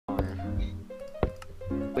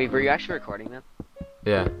Wait, were you actually recording them?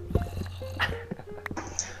 Yeah,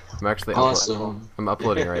 I'm actually Awesome. I'm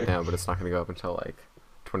uploading right now, but it's not gonna go up until like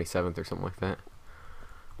 27th or something like that.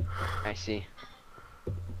 I see.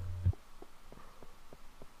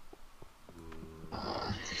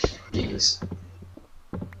 Jeez.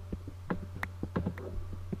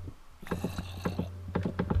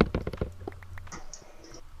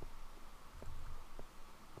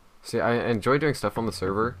 See, I enjoy doing stuff on the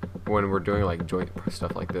server when we're doing like joint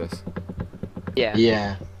stuff like this, Yeah.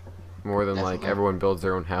 Yeah. more than like Definitely. everyone builds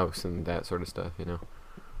their own house and that sort of stuff, you know?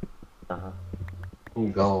 Ooh,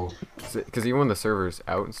 gold. Because even when the server's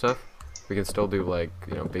out and stuff, we can still do like,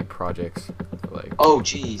 you know, big projects. Like, Oh,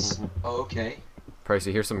 jeez. Oh, okay.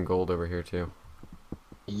 Pricey, here's some gold over here too.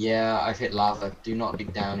 Yeah, I've hit lava. Do not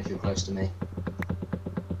dig down if you're close to me.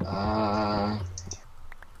 I'm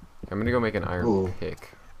gonna go make an iron Ooh.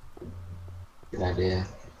 pick. Good idea.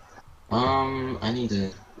 I need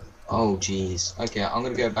to... Oh, jeez. Okay, I'm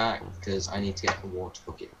gonna go back because I need to get a water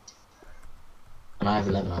bucket. And I have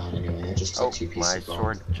 11 iron anyway. I just took 2 pieces my of gold.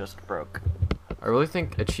 sword just broke. I really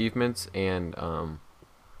think achievements and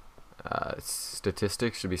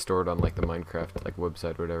statistics should be stored on like the Minecraft like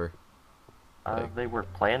website or whatever. Like- They were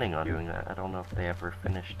planning on doing that. I don't know if they ever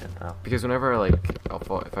finished it though. Because whenever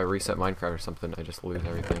if I reset Minecraft or something, I just lose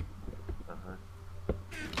everything.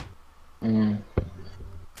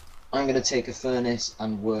 I'm gonna take a furnace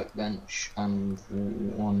and workbench and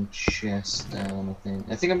 1 chest down, I think.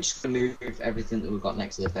 I think I'm just gonna move everything that we've got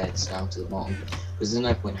next to the beds down to the bottom. Because there's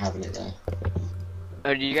no point having it there.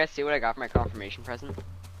 Oh, did you guys see what I got for my confirmation present?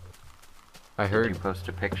 I Did heard. you post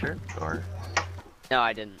a picture or? No,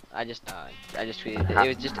 I didn't. I just tweeted it.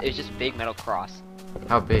 It was just a big metal cross.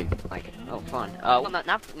 How big? Like, oh, fun. Well,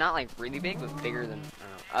 not like really big, but bigger than.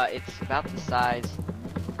 I don't know. It's about the size.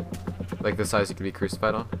 Like the size you could be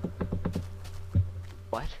crucified on?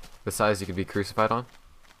 What? The size you could be crucified on?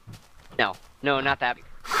 No, not that big.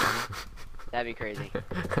 That'd be crazy.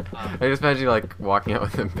 I just imagine you like walking out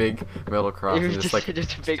with a big metal cross and just like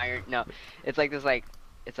just a big iron. No, it's like this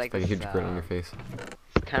it's like a this, huge grin on your face.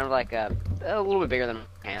 It's kind of like a little bit bigger than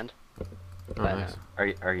my hand. Oh, But, nice.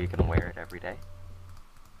 Are you gonna wear it every day?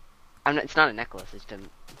 It's not a necklace. It's just.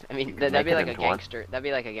 I mean, You can that'd be make like it a into one. gangster. That'd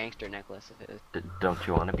be like a gangster necklace if it was. Don't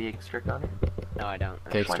you want to be extra Connor? No, I don't.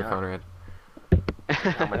 Gangster not? Conrad.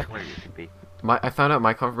 How much worse you could be? I found out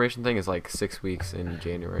my confirmation thing is like 6 weeks in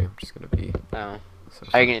January, which is gonna be. Oh. So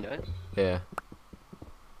Are you gonna do it? Yeah.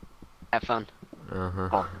 Have fun.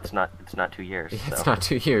 Well, it's not 2 years. It's so. not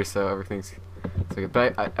 2 years, so everything's. It's okay.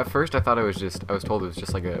 But at first I thought I was told it was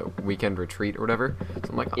just like a weekend retreat or whatever.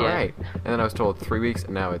 So I'm like, Yeah. alright. And then I was told 3 weeks,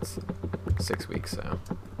 and now it's 6 weeks, so.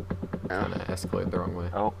 Oh. Kinda escalated the wrong way.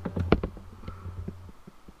 Oh,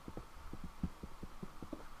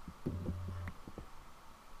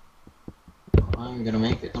 I'm gonna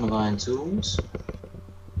make a ton of iron tools.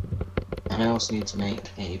 And I also need to make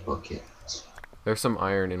a bucket. There's some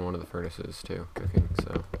iron in one of the furnaces too, cooking,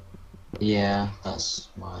 so. Yeah, that's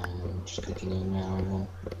why I'm just cooking in now and then.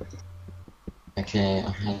 Okay, I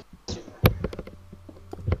have...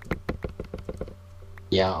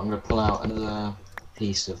 Yeah, I'm gonna pull out another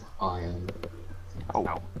piece of iron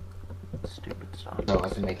oh, stupid son. so I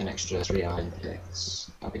can make an extra 3 iron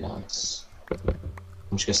picks. That'd be nice.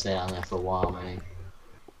 I'm just gonna stay down there for a while, mate.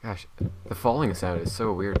 Gosh, the falling sound is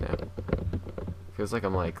so weird now. Feels like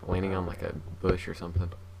I'm like landing on like a bush or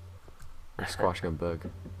something. Or squashing a bug.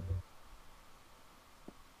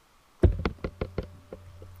 Did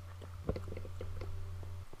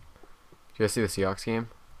you guys see the Seahawks game?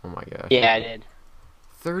 Oh my gosh. Yeah, I did.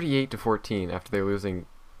 38-14 after they're losing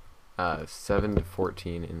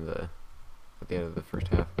 7-14 at the end of the first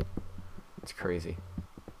half. It's crazy.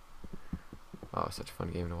 Oh, such a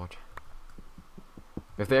fun game to watch.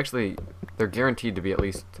 If they're guaranteed to be at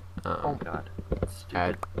least Oh god, stupid.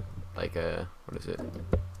 add like what is it?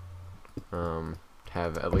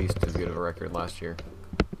 Have at least as good of a record last year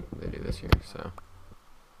they do this year, so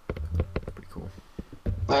pretty cool.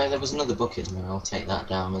 There was another bucket in there, I'll take that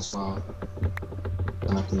down as well.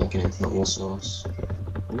 And I can make an infinite wall source.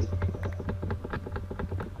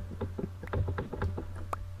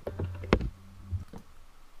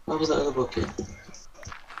 Where was that other bucket?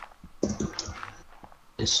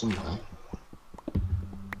 It's somewhere.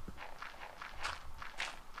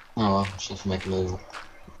 Oh well, just have to make a move.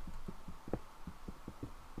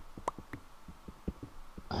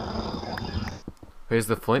 Has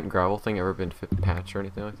the flint and gravel thing ever been patched or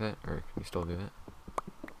anything like that, or can you still do that?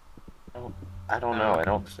 I don't know. I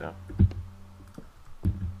don't so.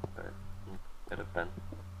 But could have been.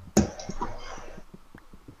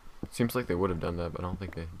 Seems like they would have done that, but I don't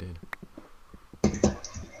think they did.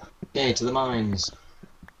 Okay, to the mines.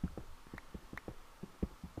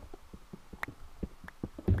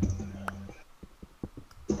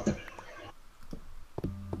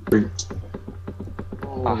 Fruit.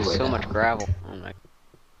 All Oh, the way so much down. gravel. Oh my.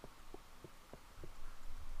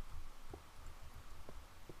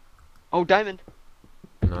 Oh, diamond.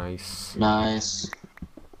 Nice. Nice.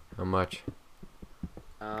 How much?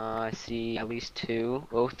 I see at least two.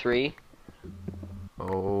 Oh, three.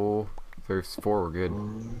 Oh, there's 4. We're good.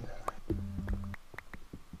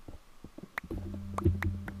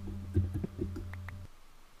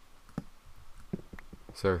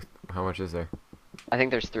 Sir, how much is there? I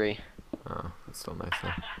think there's three. Oh, that's still nice though.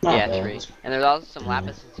 Not Yeah, bad. three. And there's also some Yeah.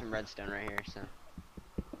 lapis and some redstone right here. So.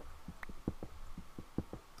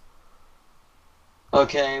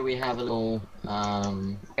 Okay, we have a little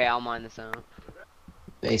Okay, I'll mine this out.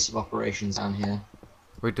 base of operations down here.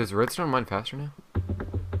 Wait, does redstone mine faster now?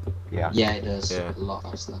 Yeah. Yeah, it does. Yeah. A lot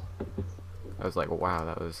faster. I was like, wow,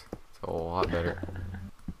 that's a lot better.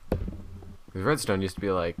 Because redstone used to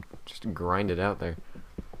be like, just grind it out there.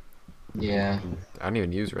 Yeah. I don't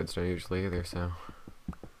even use redstone usually either, so.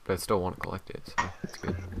 But I still want to collect it, so it's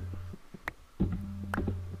good.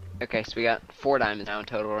 Okay, so we got 4 diamonds now in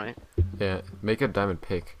total, right? Yeah, make a diamond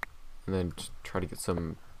pick, and then just try to get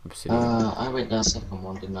some obsidian. I went down second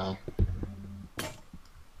one, didn't I?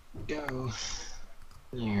 Go.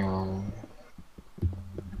 Yeah.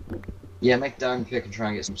 Yeah, make diamond pick and try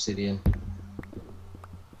and get some obsidian.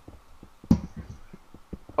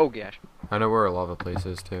 Oh gosh. I know where a lava place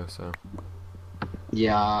is too, so.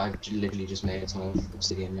 Yeah, I've literally just made a ton of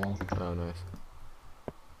obsidian now. Oh, nice.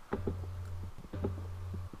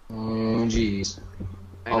 Oh, jeez.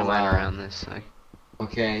 I'm gonna Oh, mine wow. around this. Like,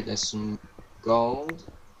 Okay, there's some gold,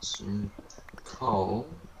 some coal,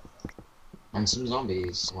 and some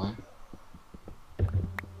zombies somewhere.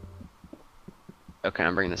 okay,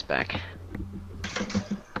 I'm bringing this back.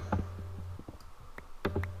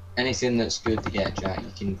 Anything that's good to get, Jack,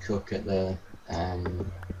 you can cook at the,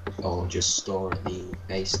 or just store at the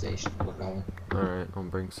base station. Whatever. Alright, I'll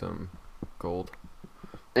bring some gold.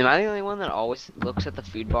 Am I the only one that always looks at the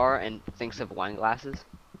food bar and thinks of wine glasses?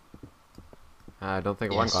 I don't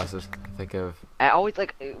think of wine Yes. glasses. I think of. I always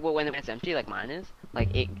like well, when it's empty, like mine is. Like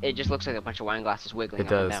it just looks like a bunch of wine glasses wiggling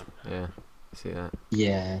It up and does. down. Yeah. I see that.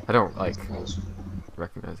 Yeah. I don't like suppose.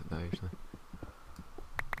 recognize it though usually.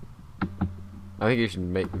 I think you should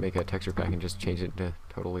make a texture pack and just change it to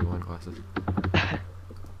totally wine glasses.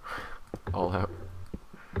 All out.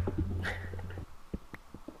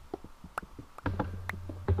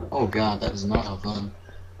 Oh god, that was not a fun.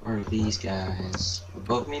 Where are these guys?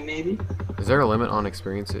 Above me, maybe? Is there a limit on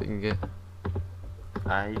experience that you can get?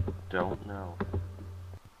 I don't know.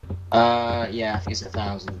 Yeah, I think it's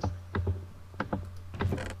 1,000.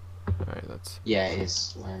 Alright, that's. Yeah, it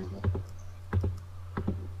is. Oh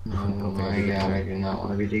don't think I my did it god, I right. do not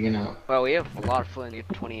want to be digging up. Well, we have a lot of flint. We have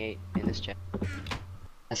 28 in this chest.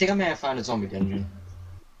 I think I may have found a zombie dungeon.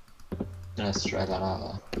 Let's try that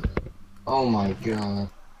out there. Oh my god.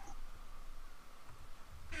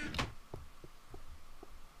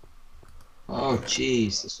 Oh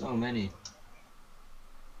jeez, there's so many.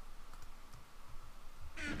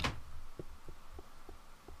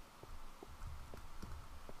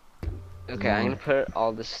 Okay, I'm gonna put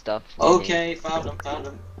all this stuff. in. Okay, found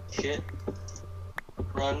him. Shit.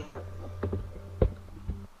 Run.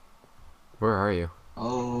 Where are you?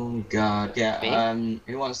 Oh god, yeah, Me?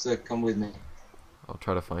 who wants to come with me? I'll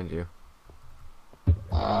try to find you.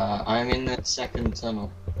 I'm in the second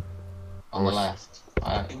tunnel. On the Where's-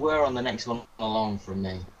 left. You were on the next one along from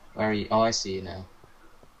me. Where are you? Oh, I see you now.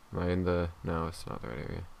 Am I in the? No, it's not the right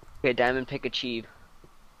area. Okay, diamond pick achieve.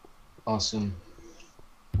 Awesome.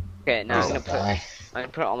 Okay, now Oh, I'm gonna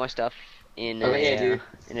That put guy. all my stuff in Oh, yeah, dude.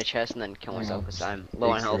 in a chest and then kill Yeah. myself because I'm low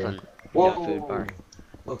on Big health true. and Whoa. no food bar.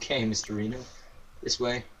 Okay, Mr. Reno. This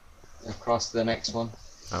way. Across to the next one.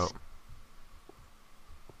 Oh,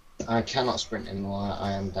 I cannot sprint anymore.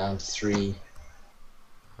 I am down 3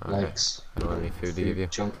 okay. legs. I don't have any food to give you.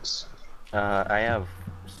 Chunks. I have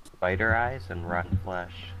spider eyes and rotten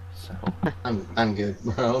flesh, so I'm good,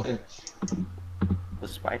 bro. the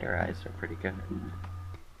spider eyes are pretty good.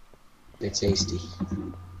 They're tasty.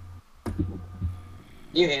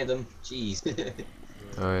 You hear them? Jeez.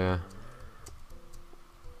 Oh yeah.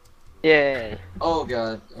 Yay! Oh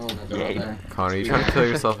god. Oh no, they're Yay. up there. Connor, you trying to kill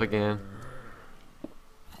yourself again?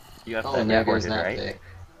 You have Oh, that there goes recorded, that right? dick.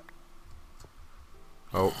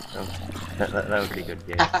 Oh, Oh, that was a pretty good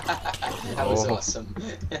game. That was Oh. awesome.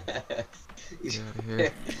 get out of here.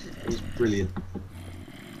 It was brilliant.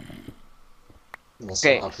 What's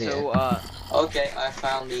Okay, up here? so Okay, I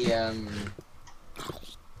found the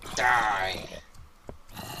Die.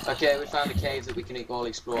 Okay, we found a cave that we can all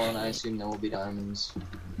explore, and I assume there will be diamonds.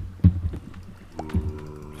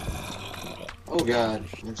 Oh god,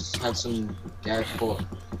 I just had some guy caught.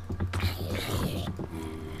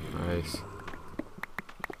 Nice.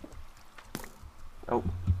 Oh,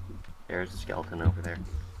 there's a skeleton over there.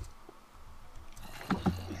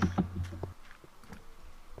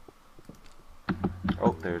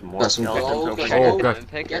 Oh, there's more Got some skeletons gold, over got there. Oh, God. Diamond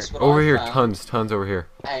picker. Guess what Over I here, found? tons over here.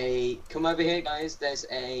 Come over here, guys. There's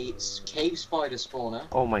a cave spider spawner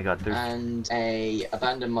Oh my god, there's and a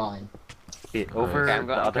abandoned mine. over Okay, I'm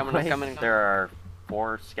the I'm other coming, I'm way, coming. there are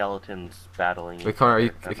 4 skeletons battling Wait, each Connor,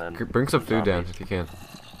 other, and then bring some food down zombies. if you can. Two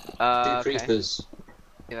Okay. creepers.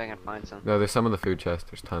 See if I can find some. No, there's some in the food chest.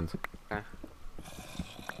 There's tons. Can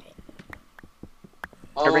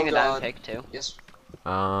Oh I bring a diamond god. pick too? Yes.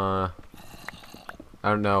 I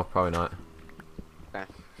don't know. Probably not.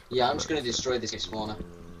 Yeah, I'm just gonna destroy this spawner.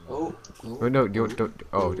 Oh. Wait, no. Do you want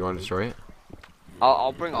to destroy it?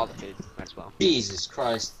 I'll bring all the food as well. Jesus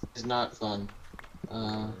Christ, this is not fun.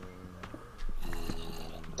 The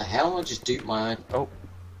hell? I just duped my.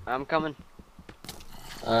 I'm coming.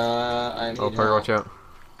 I need Oh, Parker, watch out.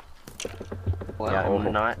 Well, Yeah, Oh.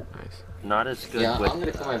 I'm not Nice. as good Yeah, with I'm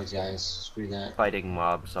gonna come over, guys. Screw that. fighting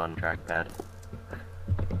mobs on trackpad.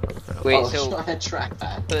 wait, oh, so I track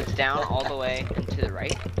that. so it's down all the way and to the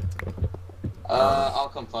right? I'll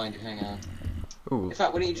come find you. Hang on. Ooh. In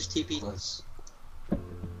fact, why don't you just TP us?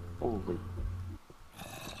 Holy.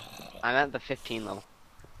 I'm at the 15 level.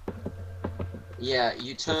 Yeah,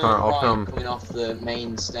 you turn I'll right come. coming off the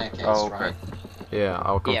main staircase, Oh, okay. right? Yeah,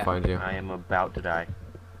 I'll come Yeah. find you. I am about to die.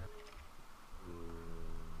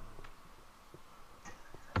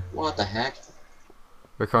 What the heck?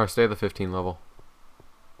 Wait, Connor, stay at the 15 level.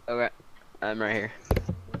 Okay. I'm right here.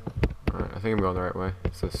 Alright, I think I'm going the right way.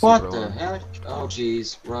 It's a super What the long. heck? Oh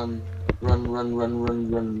jeez, run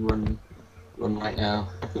right now.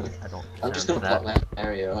 I don't I'm just deserve gonna that. plot that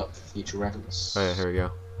area up for future reference. Oh yeah, here we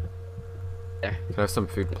go. There. Can I have some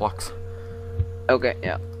food blocks? Okay,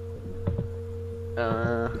 yeah.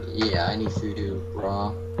 Yeah, I need food to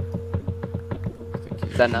raw. Thank you.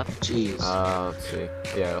 Is that enough? Jeez. Let's see.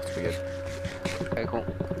 Yeah, that's pretty good. Okay, cool.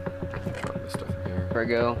 Drop this stuff in here.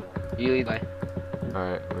 Virgo, you lead the way.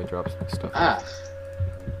 Alright, let me drop some stuff. Ah.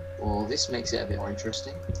 Well, this makes it a bit more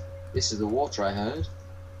interesting. This is the water I heard.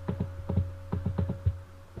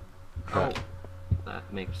 Oh, that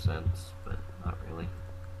makes sense, but not really.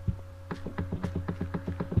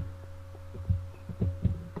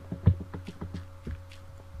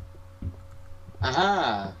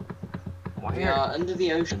 Aha! Why We are under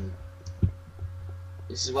the ocean.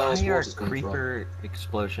 This is where this why are water's coming from. creeper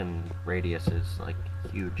explosion radiuses like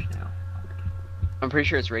huge now? I'm pretty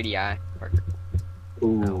sure it's radii. Parker.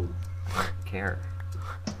 Ooh. I don't care.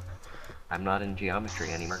 I'm not in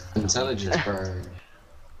geometry anymore. Intelligence burn.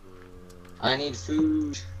 I need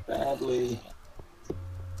food badly.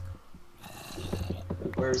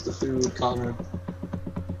 Where's the food, Connor?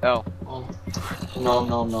 Oh, Oh.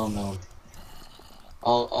 No.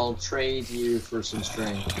 I'll trade you for some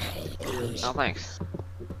string. Cheers. no thanks.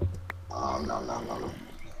 Oh no.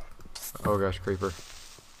 Oh gosh, creeper.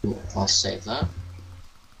 I'll save that.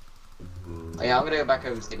 Oh, yeah, I'm gonna go back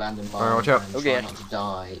over to the abandoned mine. Alright, watch out. and Okay. Try not to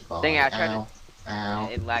die. By... Dang it, I tried to- Ow. Ow.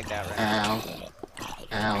 It lagged out right. Ow.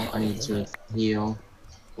 Ow. I need to heal.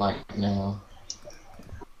 Like now.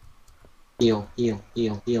 Heal.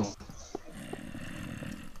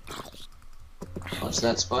 Watch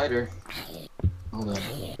that spider. Hold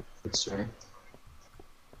on. Good sir.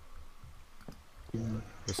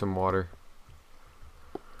 There's some water.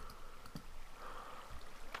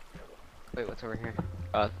 Wait, what's over here?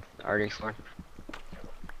 Already explored.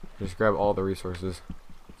 Just grab all the resources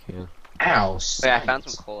you can. Ow. Wait, I found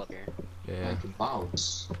some coal up here. Yeah. Like a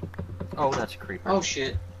bounce. Oh, that's a creeper. Oh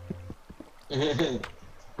shit.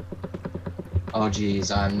 Oh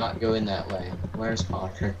jeez, I'm not going that way. Where's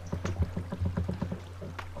Parker?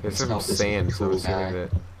 There's Let's some help this sand, so cool I'm assuming guy. that.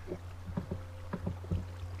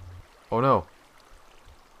 Oh no!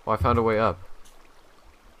 Oh, I found a way up.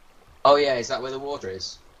 Oh yeah, is that where the water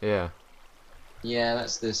is? Yeah. Yeah,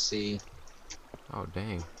 that's the sea. Oh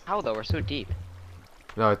dang. How though? We're so deep.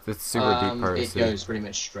 No, it's super deep part of the It sea. goes pretty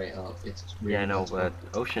much straight up. It's really Yeah, I know, multiple.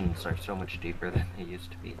 but oceans are so much deeper than they used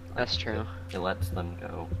to be. That's true. It lets them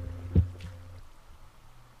go.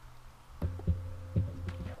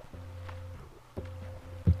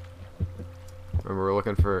 Remember, we're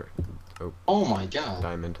looking for Oh my god.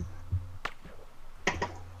 diamond.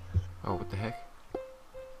 Oh, what the heck?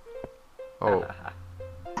 Oh,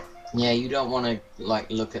 Yeah, you don't want to like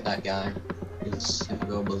look at that guy. He'll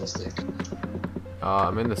go ballistic.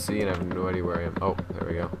 I'm in the sea and I have no idea where I am. Oh, there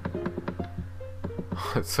we go.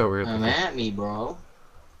 It's so weird. Come at me, bro.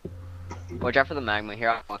 Watch out for the magma. Here,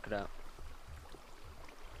 I'll lock it up.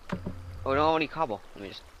 Oh, don't have any cobble. Let me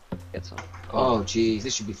just get some. Oh, jeez,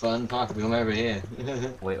 this should be fun. Parker, come over here.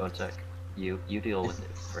 Wait 1 sec. You deal with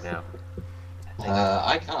it for now.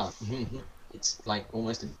 I can't. It's like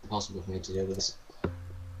almost impossible for me to deal with this.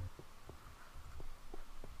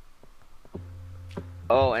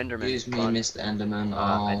 Oh, Enderman. Excuse me, Fun. Mr.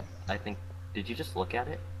 Enderman. I think. Did you just look at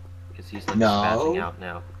it? Because he's like No. spazzing out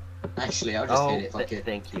now. Actually, I'll just Oh, hit it. Fuck it.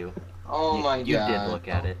 thank you. Oh my god. You did look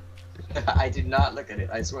at it. I did not look at it,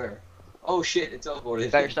 I swear. Oh shit, it's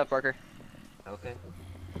teleported. Got your stuff, Parker? Okay.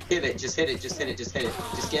 Hit it, just hit it, just hit it, just hit it.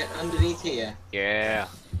 Just get underneath here. Yeah.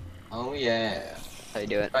 Oh yeah. How you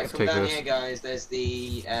do it? Right, Let's come take down this. here guys, there's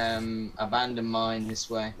the abandoned mine this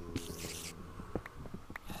way.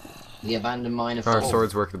 The abandoned mine of Our Thor.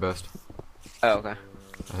 swords work the best, Oh, okay.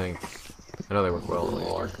 I think. I know they work well. at least.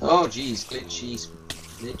 Lord. Oh jeez, glitchy.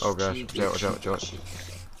 Oh gosh, watch out, watch out.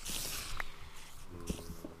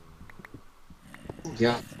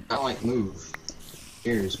 Yeah, I like move.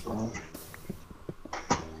 Here's bro.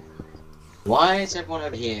 Why is everyone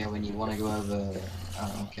over here when you want to go over?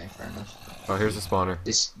 Oh, okay, fair enough. Oh, here's the spawner.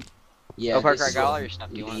 This. Yeah. Oh, Parker, this I is got all what your stuff.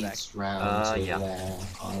 Do you want it back? leads round to yeah. where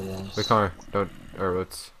I was. Wait, Connor, don't. Or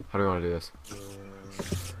let's. How do we want to do this?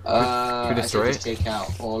 Should we destroy I said just take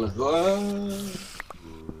out all of them.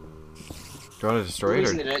 Do you want to For destroy some it,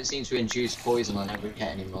 reason or they don't seem to induce poison on every cat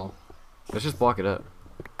anymore. let's just block it up?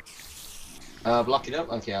 Block it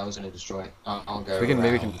up? Okay, I was gonna destroy it. I'll go We can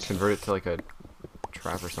maybe around. convert it to like a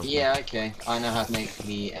trap or something. Yeah, okay. I know how to make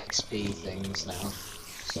the XP things now.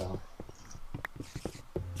 So.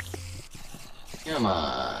 Come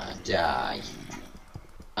on, die.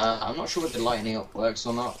 I'm not sure if the lighting up works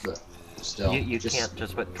or not, but still. You just... can't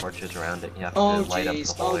just put torches around it. You have Oh to light up the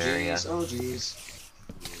jeez, whole oh area. jeez, oh jeez.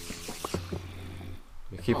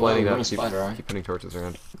 You keep Oh, lighting we're up. on a Keep, spider, right? keep putting torches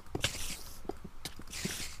around.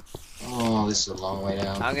 Oh, this is a long way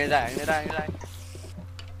down. I'm gonna die. I'm gonna die. I'm gonna die.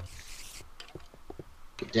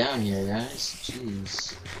 Get down here, guys.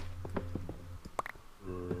 Jeez.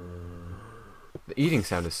 The eating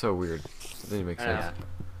sound is so weird. It doesn't make I know. sense.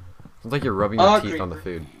 It's like you're rubbing Oh, your teeth on the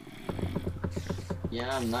creeper. food.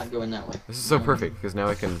 Yeah, I'm not going that way. This is so perfect because now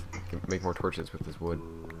I can make more torches with this wood.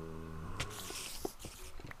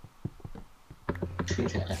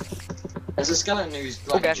 There's a skeleton who's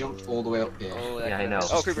like Okay. jumped all the way up here. Oh, that Yeah, I guy. know.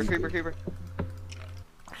 Oh, creeper, creeper, creeper.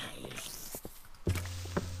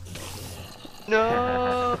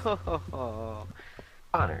 No.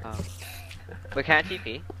 Connor, But can I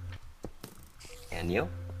TP? can you?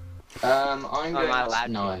 I'm am going. I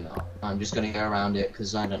allowed No, to? I'm not. I'm just gonna go around it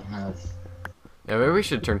because I don't have. Yeah, maybe we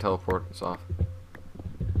should turn teleports off.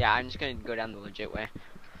 Yeah, I'm just gonna go down the legit way.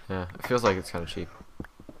 Yeah, it feels like it's kind of cheap.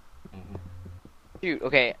 Shoot.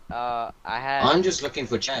 Okay. I had. I'm just looking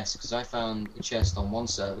for chests because I found a chest on one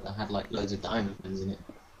server that had like loads of diamonds in it.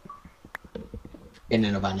 In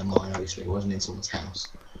an abandoned mine, obviously. It wasn't in someone's house.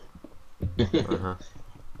 Uh-huh.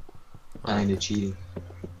 Kinda cheating.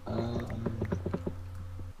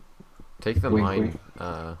 Take the Wink, mine,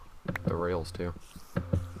 wink. the rails too.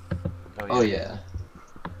 Oh yeah.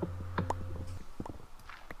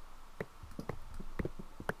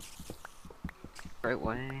 Right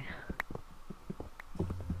way.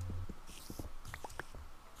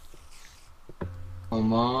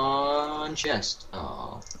 Come on, chest.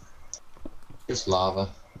 Oh. Just lava.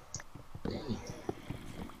 Dang.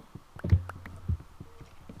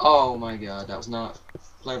 Oh my god, that was not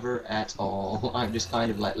clever at all. I'm just kind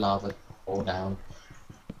of let lava fall down.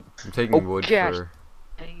 I'm taking Oh, wood gosh. for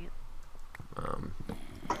Dang it.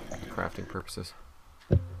 crafting purposes.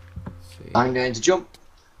 Let's see. I'm going to jump.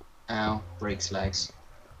 Ow, breaks legs.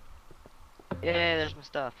 Yeah, there's my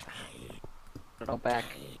stuff. Put it all back.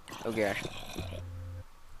 Oh gosh.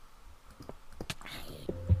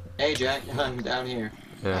 Hey Jack, I'm down here.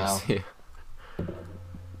 Yeah, Ow. see.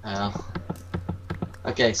 Ow.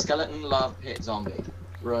 Okay, skeleton lava pit zombie.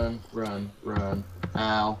 Run, run, run.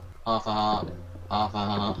 Ow. Half a heart. Half a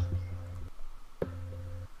heart.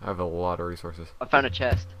 I have a lot of resources. I found a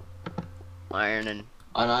chest. Iron and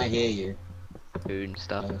And I hear you. food and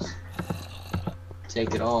stuff. Yes.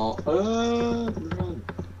 Take it all. Run.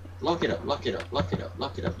 Lock it up, lock it up, lock it up,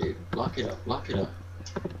 lock it up, dude. Lock it up, lock it up.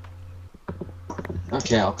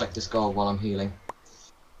 Okay, I'll collect this gold while I'm healing.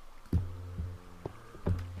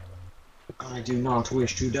 I do not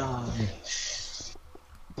wish to die.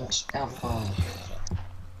 That's alpha.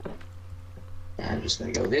 I'm just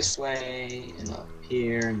gonna go this way, and up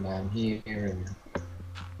here, and down here, and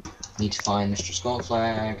need to find Mr. Skull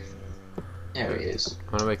Flag. There he is.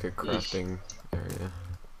 I'm gonna make a crafting area.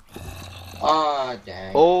 Ah,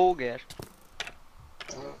 dang. Oh gosh.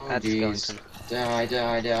 Oh, That's jeez. skeleton. Die,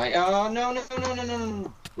 die, die. Oh, no, no, no, no, no,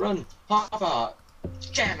 no. Run. Half heart.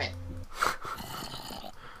 Damn it.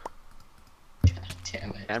 Damn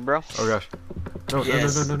it. And bro. Oh gosh. No,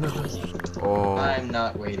 Yes. no, no, no, no, no. Oh. I'm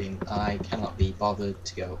not waiting. I cannot be bothered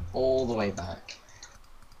to go all the way back.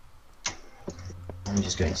 I'm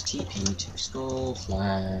just going to TP to skull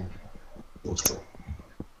flag. Waterfall.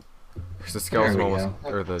 The skeleton There we almost, go.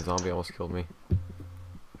 or the zombie almost killed me.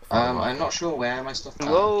 I'm not sure where my stuff.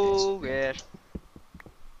 Whoa gosh.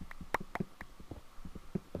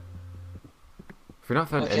 If we not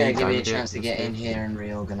found Okay, any give me a diamond yet, chance to get let's in do- here and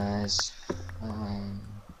reorganize.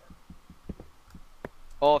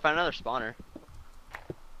 Oh, I found another spawner.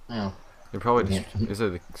 Oh, You probably Yeah. is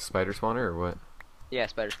it a spider spawner or what? Yeah,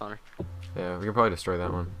 spider spawner. Yeah, we can probably destroy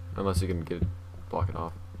that one unless you can get it, block it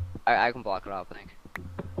off. I can block it off, I think.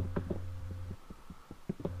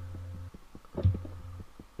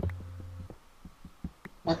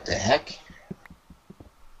 what the heck?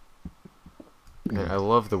 Yeah, I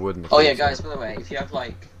love the wood in the Oh yeah, caves, guys. though. By the way, if you have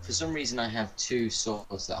like, for some reason, I have two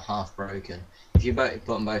swords that are half broken. If you put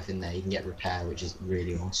them both in there, you can get repair, which is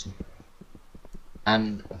really awesome.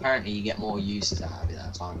 And apparently, you get more uses out of it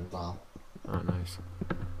that time as well. Oh, nice.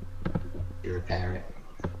 You repair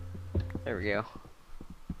it. There we go.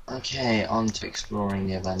 Okay, on to exploring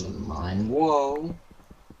the abandoned mine. Whoa.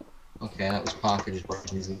 Okay, that was Parker just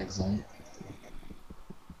breaking his legs on it.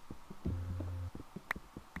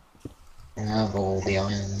 I have all the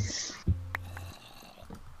iron.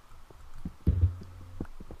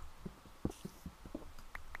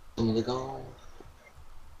 Some of the gold.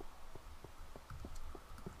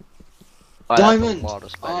 Oh, that's a Diamond! lot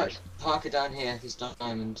of spiders. Parker down here, there's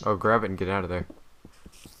diamond. Oh, grab it and get out of there.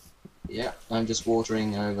 Yeah, I'm just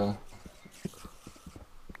watering over.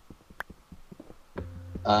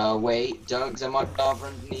 Wait, don't, there might be lava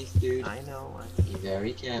underneath, dude. I know. Be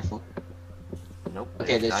very careful. Nope.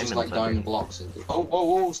 Okay, there's just like diamonds diamond under- blocks. Oh, whoa,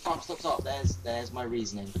 whoa, stop, stop, stop. There's my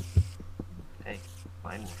reasoning. Hey,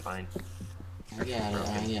 fine, fine. I get it,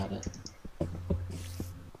 I get it.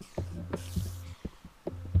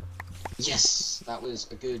 Yes, that was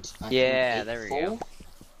a good. I Yeah, think, there we 4? go.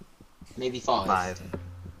 Maybe 5. 5.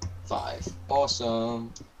 5.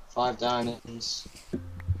 Awesome. 5 diamonds.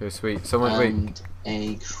 Okay, sweet. Someone, wait. And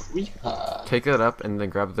a creeper. Take that up and then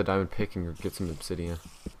grab the diamond pick and get some obsidian.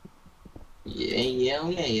 Yeah, yeah, oh,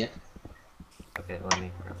 yeah, yeah. Okay, let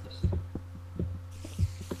me grab this.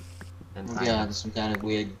 And Oh, yeah, there's some kind of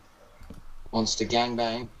weird monster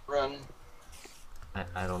gangbang. Run.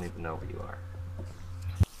 I don't even know where you are.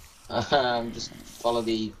 Just follow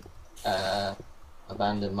the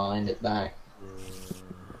abandoned mine at back.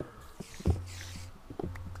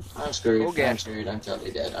 I'm screwed. Okay. I'm screwed. I'm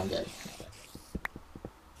totally dead. I'm dead. Do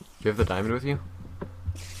you have the diamond with you?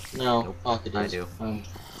 No, Nope, Parker I does. do.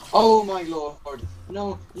 Oh my lord!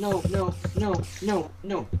 No, no, no, no, no,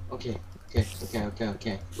 no. Okay, okay, okay, okay,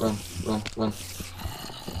 okay. Run, run, run.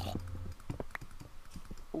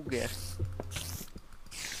 Oh gosh.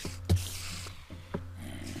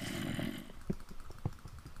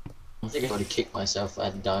 I think I would have kicked myself if I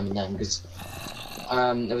had a diamond then, because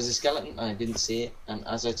there was a skeleton and I didn't see it, and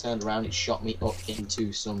as I turned around, it shot me up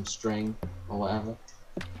into some string or whatever.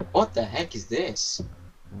 What the heck is this,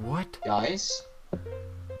 What? guys?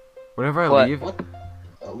 Whenever I What? leave,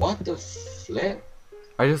 What the flip?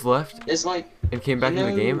 I just left There's like, and came back You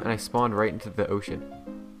into the know- game and I spawned right into the ocean.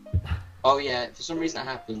 oh yeah, for some reason that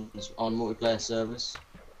happens on multiplayer servers.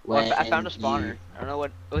 Well, I when found a you- spawner. I don't know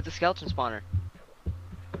what. Oh, it's a skeleton spawner.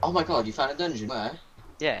 Oh my god, you found a dungeon. Where?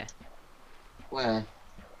 Yeah. Where?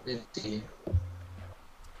 Did you? Oh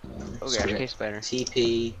gosh, Script. cave spider.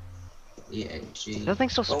 TP. EXG. Is that thing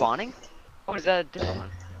still Oh. spawning? Oh, is that a different Yeah.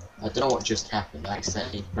 one? I don't know what just happened. I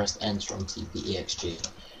accidentally pressed enter on TPEXG.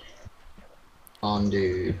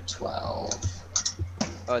 Condude 12.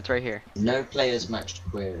 Oh, it's right here. No players matched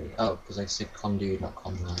query. Oh, because I said condude, not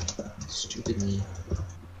condude. Stupid me.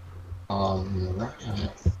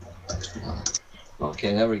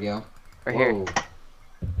 Okay, there we go. Right here. Whoa.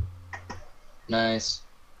 Nice.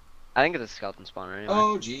 I think it's a skeleton spawner anyway.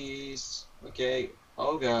 Oh jeez. Okay.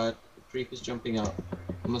 Oh god. The creeper's jumping up.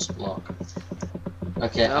 I must block.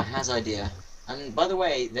 Okay, No. I has idea. And by the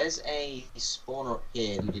way, there's a spawner up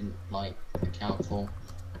here you didn't like account for.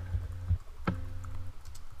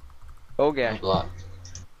 Oh I gosh. blocked.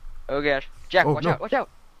 Oh gosh. Jack, Oh, watch no. out! Watch out!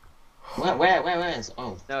 Where's?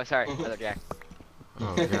 Oh. No, sorry, other Jack.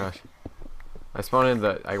 Oh my gosh. I spawned in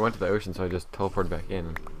the. I went to the ocean, so I just teleported back in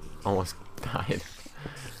and almost died.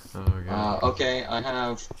 Oh god. Okay, I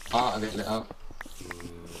have. Ah, I got lit up.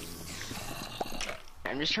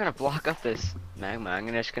 I'm just trying to block up this magma. I'm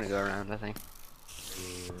just gonna go around, I think.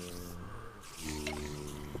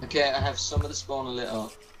 Okay, I have some of the spawner lit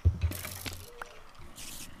up.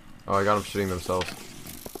 Oh, I got them shooting themselves.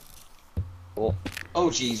 Cool. Oh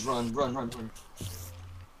jeez, run, run, run, run.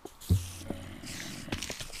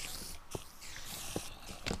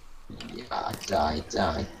 Yeah, die,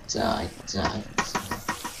 die, die, die.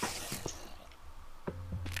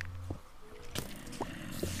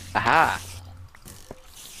 Aha!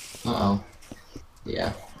 Uh-oh.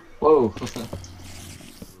 Yeah. Whoa.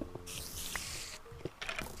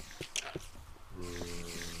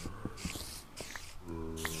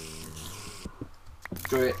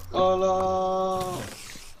 Great. Oh no!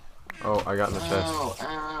 Oh, I got in the chest. Ow,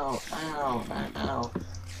 ow, ow, ow.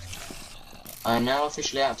 I am now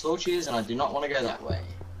officially out of torches and I do not want to go that way.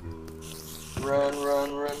 Run,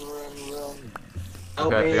 run, run, run, run.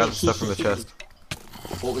 Help Okay, me. I got the stuff from the chest.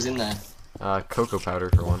 What was in there? Cocoa powder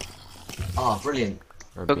for one. Oh, brilliant.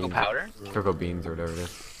 Or Cocoa beans. powder? Cocoa beans or whatever it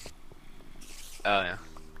is. Oh yeah.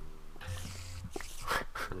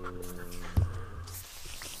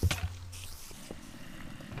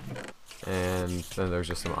 And then there's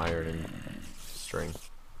just some iron and string.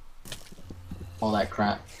 All that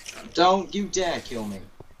crap. Don't you dare kill me.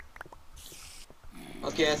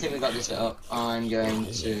 Okay, I think we got this set up. I'm going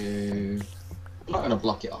to... I'm not going to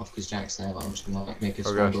block it off because Jack's there, but I'm just going to make a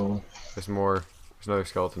Oh, small gosh. door. There's more. There's another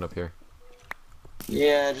skeleton up here.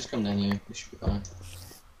 Yeah, just come down here. We should be fine.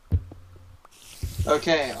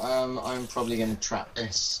 Okay, I'm probably going to trap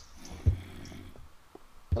this.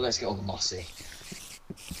 But let's get all the mossy.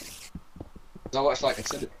 I watched like a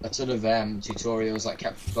ton of tutorials like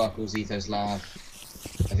Captain Sparkle's Ethos Lab,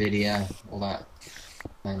 Nvidia, all that,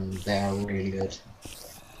 and they are really good.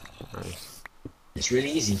 Nice. It's really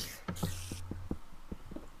easy.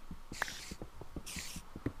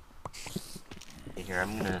 Here,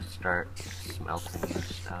 I'm gonna start smelting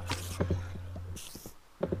this stuff.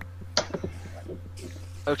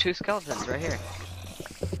 Oh, two skeletons right here.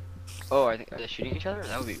 Oh, I think are they shooting each other?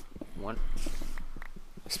 That would be one.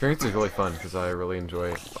 Experience is really fun because I really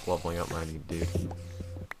enjoy leveling up my dude.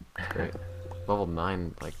 Great. Level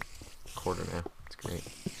 9, like, quarter now. It's great.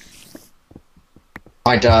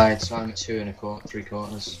 I died, so I'm at 2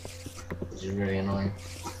 3/4, which is really annoying.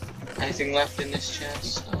 Anything left in this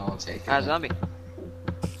chest? Oh, I'll take it. Ah, zombie.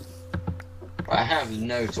 I have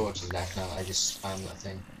no torches left now. I just spammed that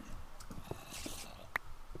thing.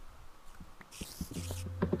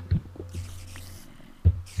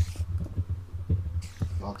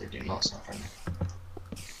 Well, they do not suffer.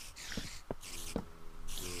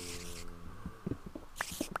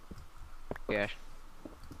 Oh gosh.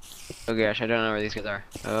 Oh gosh, I don't know where these guys are.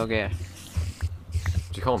 Oh gosh.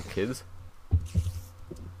 Did you call them kids?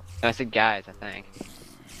 No, I said guys, I think.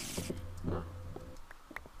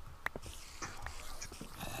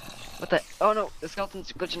 What the? Oh no, the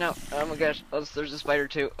skeleton's glitching out. Oh my gosh. Oh, there's a spider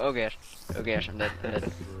too. Oh gosh. Oh gosh, I'm dead. I'm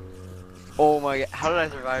dead. Oh my god, how did I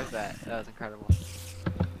survive that? That was incredible.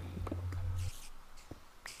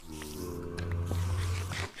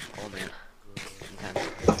 Oh man.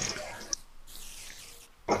 Intense.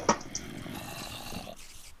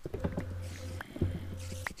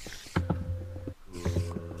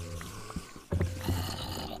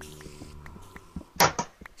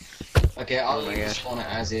 Okay, I'll Oh my leave the gosh. spawner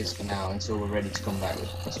as is for now until we're ready to come back to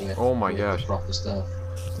it. Oh my with the gosh. proper stuff.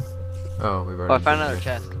 Oh, we've already. Oh, I found been another here.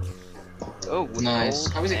 chest. Oh, with Nice.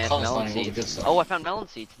 gold How is it and Colin's melon finding all the seeds. good stuff? Oh, I found melon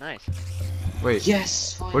seeds. Nice. Wait,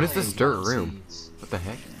 Yes. what is this finally, dirt melon room? seeds. What the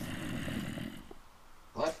heck?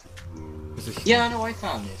 What? This is... Yeah, I know. I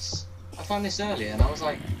found this. I found this earlier, and I was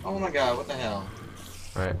like, oh my god, what the hell?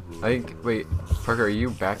 Alright, I think. Wait, Parker, are you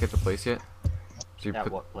back at the place yet? Did you At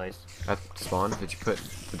put what place? at spawn? Did you put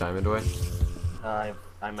the diamond away?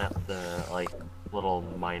 I'm at the, like, little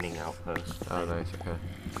mining outpost. Oh, thing. nice. Okay.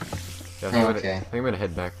 Yeah, I think, Oh, I'm, okay. gonna, I think I'm gonna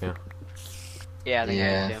head back now. Yeah, I think I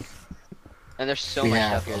Yeah. am too. And there's so We much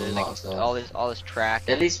have stuff here. a There's lot like of stuff. all this track.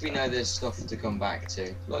 At least we know there's stuff to come back to.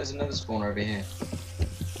 Look, there's another spawner over here.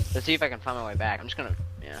 Let's see if I can find my way back. I'm just gonna.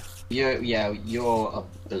 Yeah. You're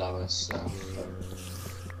up below us, so.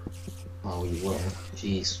 Oh, you were.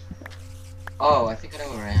 Jeez. Oh, I think I know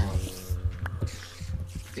where I am. I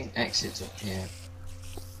think exit's up here.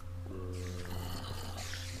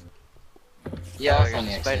 Yeah, Oh, I found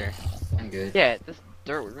the there's exit. a spider. I'm good. Yeah, this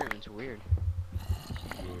dirt room is weird.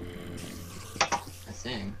 I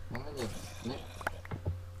think. Where the? No.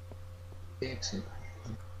 The exit.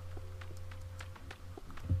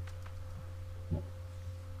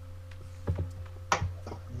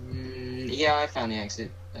 Yeah, I found the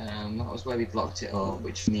exit. That was where we blocked it up,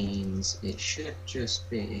 which means it should just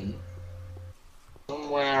be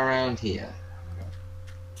somewhere around here.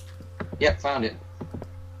 Yep, found it.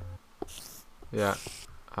 Yeah,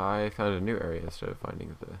 I found a new area instead of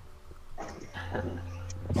finding the.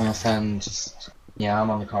 I found just... Yeah, I'm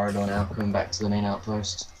on the corridor now, coming back to the main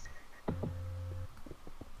outpost.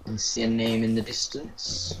 I see a name in the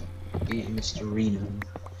distance. Be Mr. Reno.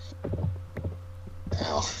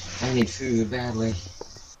 Oh, I need food badly.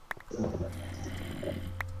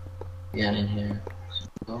 Get in here.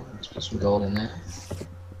 Oh, let's put some gold in there.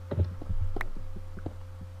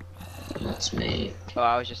 That's me. Oh,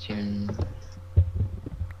 I was just here.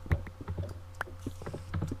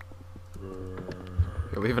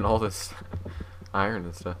 You're leaving all this iron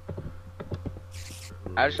and stuff.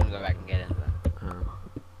 I was just gonna go back and get it, but Oh,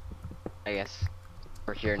 I guess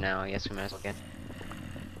we're here now. I guess we might as well get.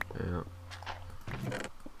 yeah.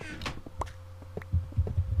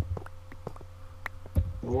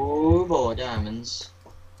 Oh boy, diamonds.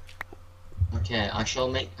 Okay, I shall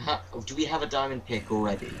make. Do we have a diamond pick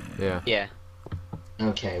already? Yeah. Yeah,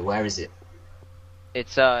 Okay, where is it?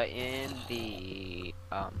 it's in the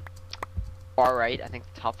far right. I think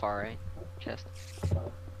the top far right chest.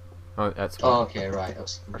 Oh, that's. Oh, okay, right. Up,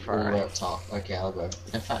 Or all far the way right. up top. Okay, I'll go.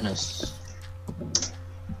 In fact, no.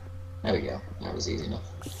 There we go. That was easy enough.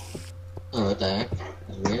 Oh, what the heck?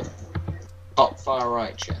 That's weird. Top far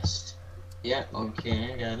right chest. Yeah,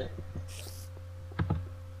 okay, I got it.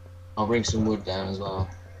 I'll bring some wood down as well.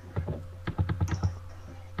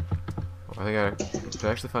 I think did I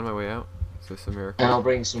actually find my way out? Is this a miracle? And I'll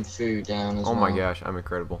bring some food down as Oh well. my gosh, I'm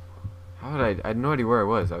incredible. How did I had no idea where I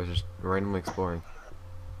was. I was just randomly exploring.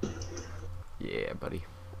 Yeah, buddy.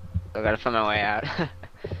 So I gotta find my way out.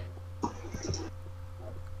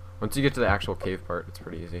 Once you get to the actual cave part, it's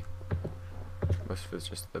pretty easy. Most of it's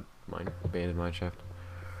just the abandoned mine shaft.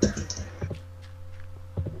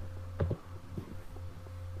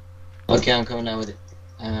 Okay, I'm coming down with it.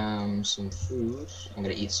 Some food. I'm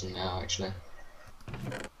gonna eat some now, actually.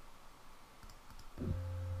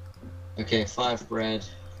 Okay, 5 bread.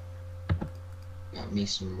 Got me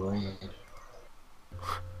some bread.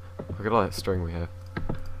 Look at all that string we have.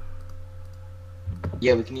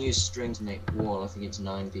 Yeah, we can use string to make wall. I think it's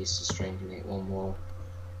 9 pieces of string to make 1 wall.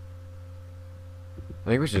 I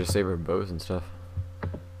think we should just save our bows and stuff.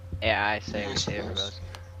 Yeah, I say we I save our suppose. bows.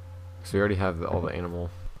 So we already have all the animal.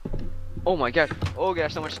 Oh my gosh! Oh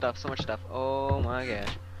gosh! So much stuff! So much stuff! Oh my gosh!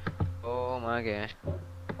 Oh my gosh!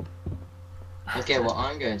 Okay, well,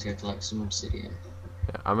 I'm going to go collect some obsidian.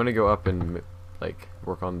 Yeah, I'm gonna go up and like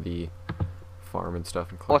work on the farm and stuff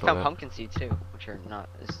and Oh, I collect all found that. pumpkin seeds too, which are not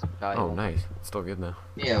as valuable. Oh, nice. It's still good now.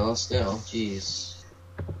 Yeah, well, still, jeez.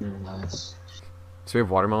 Really nice. So we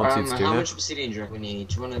have watermelon seeds too How now. much obsidian do you reckon we need?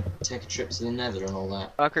 Do you want to take a trip to the nether and all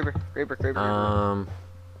that? Oh, creeper! Creeper! Creeper!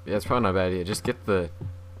 Yeah, it's probably not a bad idea. Just get the.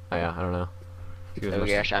 Oh, yeah, I don't know. Just get as Oh much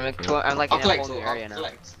gosh! as I'm you can. I'm like I'll in a collect, whole new I'll area now.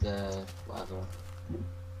 collect the whatever.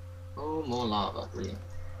 Oh, more lava, brilliant.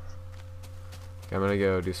 Okay, I'm gonna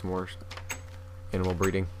go do some more animal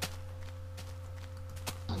breeding.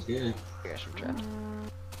 Sounds good. Oh gosh, I'm trapped.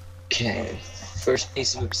 Okay, first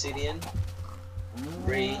piece of obsidian.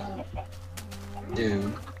 3, 2,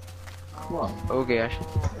 1. Oh gosh!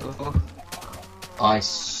 Oh. I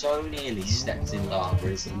so nearly stepped in lava,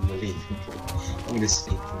 it's unbelievable. I'm gonna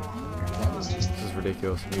sneak in. That was just This is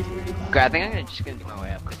ridiculous. really, really bad. Okay, I think I'm just gonna do my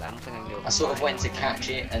way up because I don't think I can do it. I sort of went to catch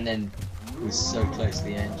it and then was so close to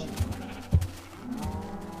the edge.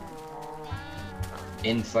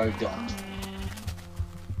 Info dot.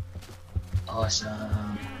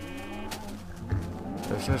 Awesome.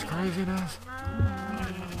 This is craziness.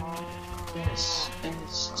 This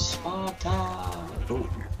is Sparta. Oh,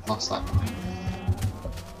 lost that.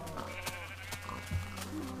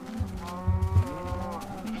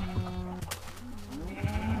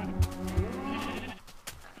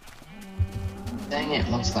 Dang it,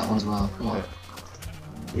 lost that one as well. Come on.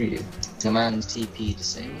 Really? Command TP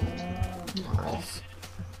disabled. Oh, Nice.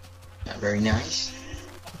 not very nice.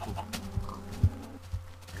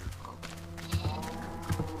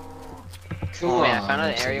 Come Oh on, man, I found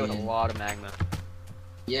an area with a obsidian. lot of magma.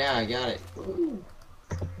 Yeah, I got it. Ooh.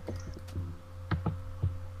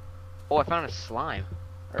 Oh, I found a slime,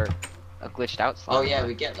 or a glitched out slime. Oh yeah,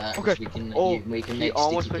 we get that. Okay. We can. Oh, we can he make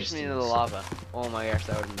almost sticky pushed me into the pistons. lava. Oh my gosh,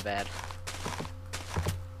 that would have been bad.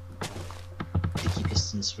 Sticky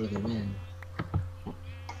pistons for the win.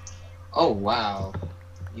 Oh wow,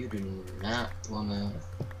 you do not wanna.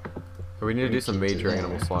 But we need to do break some into major theirs.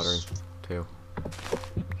 animal slaughtering too.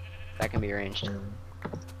 That can be arranged.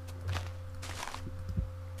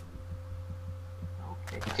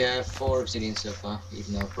 Okay, Okay, 4 obsidian so far,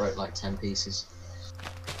 even though I broke like 10 pieces.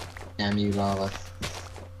 Damn you, lava.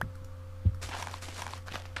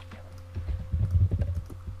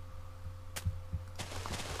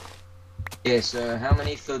 Yeah, so how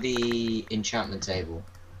many for the enchantment table?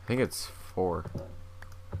 I think it's 4.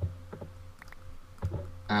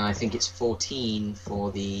 And I think it's 14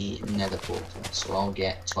 for the nether portal, so I'll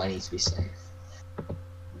get 20 to be safe.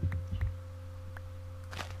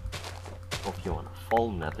 Well, if you want a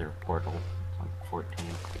full nether portal, it's like 14,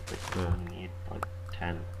 but you only need like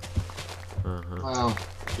 10. Well,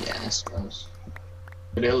 yeah, I suppose.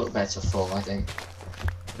 But it'll look better full, I think.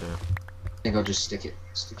 Yeah. I think I'll just stick it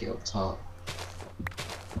up top.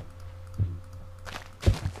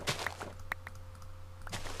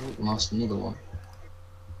 Ooh, lost another one.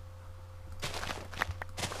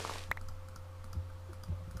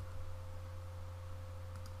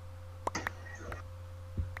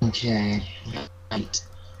 Okay, right.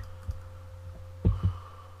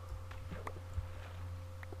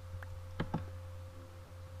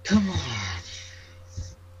 Come on.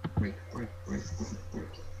 Break.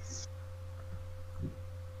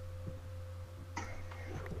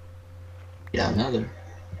 Yeah, another.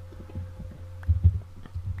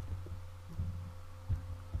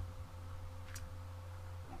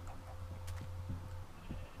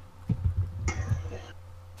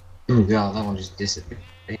 Oh god, that one just disappeared.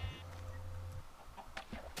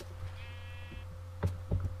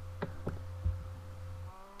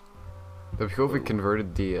 It'd be cool if we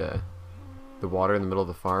converted the water in the middle of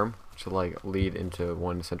the farm to like lead into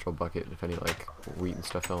one central bucket if any like wheat and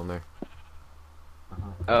stuff fell in there.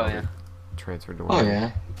 Oh yeah. Transferred to Oh one.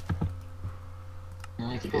 yeah.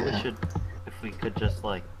 I could do Well, we that. should, if we could just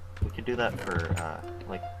like, we could do that for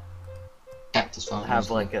like Cactus farm. have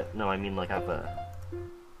like a no, I mean like have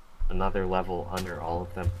another level under all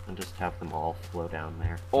of them and just have them all flow down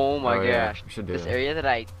there. Oh my Oh, yeah, gosh. we should do This that. area that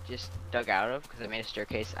I just dug out of because I made a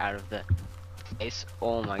staircase out of the space.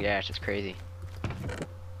 Oh my gosh, it's crazy.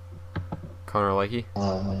 Connor Likey?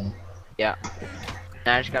 Yeah.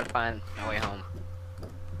 Now I just gotta find my way home.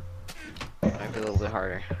 Might be a little bit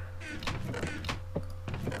harder.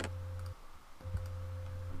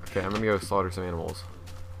 Okay, I'm gonna go slaughter some animals.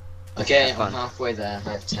 Okay, Have fun. I'm halfway there. I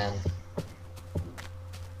have 10.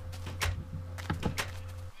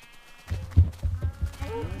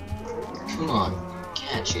 Come on,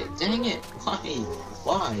 catch it. Dang it.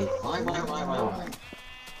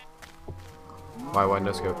 Why? Why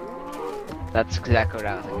no scope? That's exactly what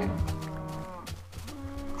I was thinking.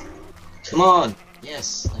 Come on.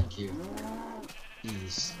 Yes, thank you.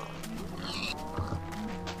 Please.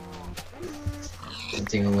 I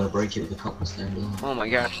think I'm gonna break it with the cobblestone block. Oh my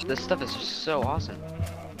gosh, this stuff is just so awesome.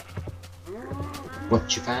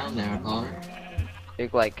 What you found there, Connor?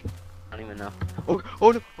 Big like, I don't even know. Oh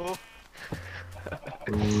no! Oh.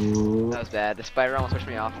 Ooh. That was bad. The spider almost pushed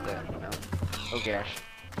me off the mountain. Oh gosh.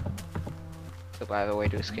 Hope I have a way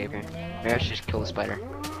to escape here. Maybe I should just kill the spider.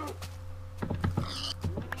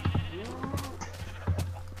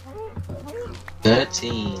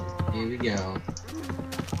 $13. Here we go.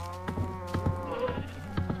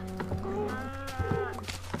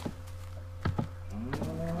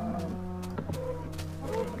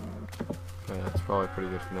 Okay, that's probably pretty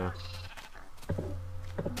good for now.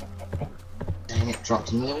 Dang it,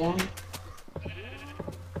 dropped another one.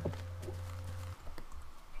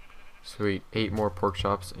 Sweet. 8 more pork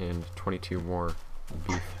chops and 22 more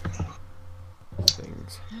beef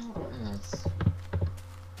things. How on earth?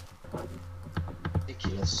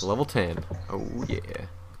 Ridiculous. Level 10. Oh yeah.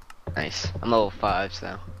 Nice. I'm level 5,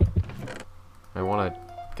 so. I want to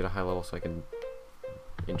get a high level so I can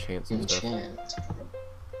enchant some stuff. Enchant.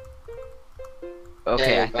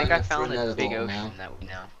 Okay, Yeah, I think going I for found another the big ball ocean now. that we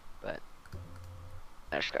know, but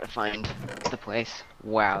I just gotta find the place.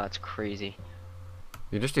 Wow, that's crazy.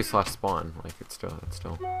 You just do slash spawn, like it's still.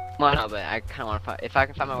 Well, no, but I kind of want to find. If I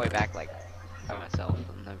can find my way back, like by myself,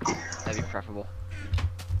 then that'd be preferable.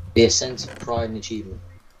 Be a sense of pride and achievement.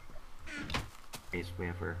 In case we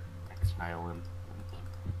ever exile him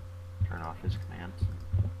and turn off his commands.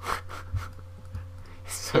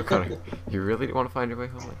 So Connor, you really want to find your way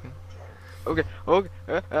home like that? Okay.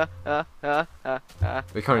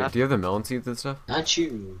 Wait, Connor, do you have the melon seeds and stuff? Not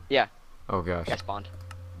you. Oh gosh. I spawned.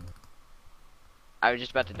 I was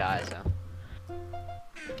just about to die, so.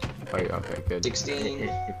 Oh yeah, okay, good. 16.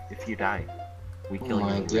 If you die, we Oh kill you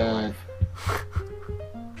my in real God. life.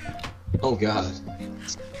 Oh god.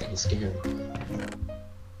 It's scary.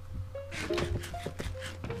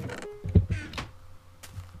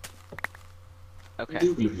 Okay.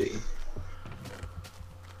 Indubitably.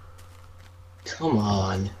 Come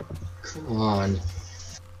on. Come on.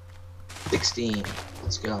 16.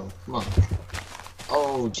 Let's go. Come on.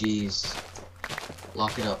 Oh, jeez.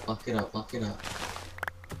 Lock it up, lock it up, lock it up.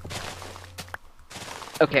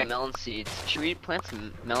 Okay, melon seeds. Should we plant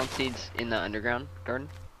some melon seeds in the underground garden?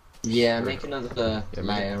 Yeah, Sure. make another Yeah,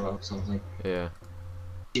 layer or something. Yeah.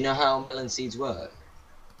 Do you know how melon seeds work?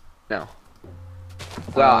 No.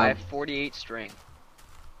 Wow, I Um, have 48 string.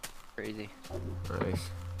 Crazy. Nice.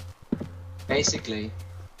 Basically,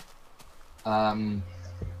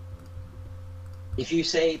 if you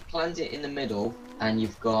say plant it in the middle and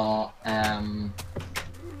you've got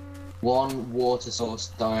one water source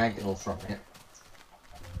diagonal from it,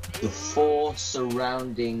 the 4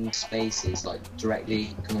 surrounding spaces, like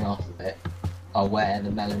directly coming off of it, are where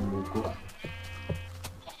the melon will grow.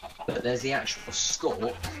 But there's the actual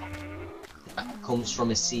stalk that comes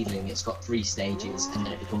from a seedling. It's got 3 stages, and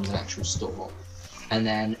then it becomes an actual stalk. And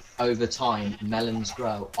then over time, melons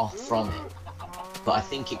grow off from it. But I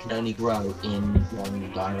think it can only grow in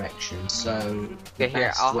one direction. So the Okay, here,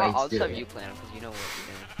 best way I'll to just do have you it, plant them because you know what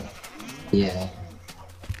you're doing. yeah.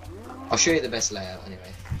 I'll show you the best layout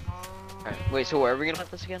anyway. Alright, wait, so where are we gonna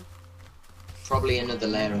put this again? Probably another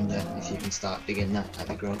layer under. If you can start digging that, that'd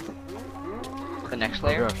be great. The next Oh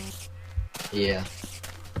layer? gosh. Yeah.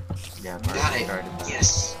 Yeah, I've Got already it. started that.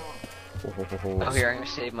 Yes. Oh, here, I'm gonna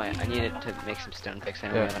save my. I need it to make some stone picks. I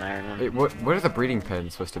only Yeah. have an iron one. Hey, what are the breeding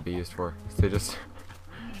pens supposed to be used for? They just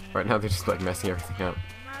right now they're just like messing everything up.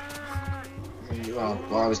 Well,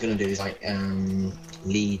 what I was gonna do is like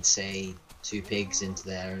lead say 2 pigs into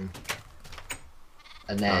there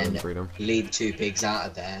and then Breed them. lead 2 pigs out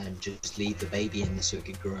of there and just leave the baby in there so it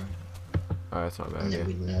could grow. Oh, that's not a bad And then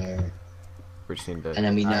idea. we know, We just need to. and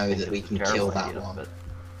then we I know think that we it's a can terrible kill that idea, one. but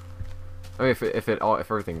I mean, if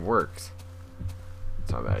everything works,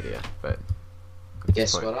 it's not a bad idea. But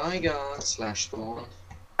Guess But- what I got, slash spawn.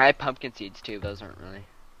 I have pumpkin seeds too. Those aren't really.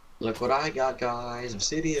 Look what I got, guys.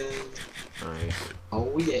 Obsidian. Nice.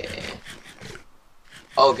 Oh yeah.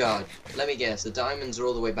 Oh god. Let me guess. The diamonds are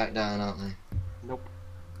all the way back down, aren't they? nope.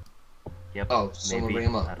 Yep. Oh, someone maybe. bring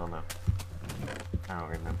 'em up. I don't know. I don't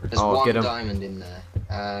remember. There's Oh, one get 'em. diamond in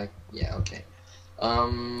there. Yeah, okay.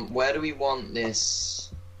 Where do we want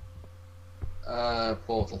this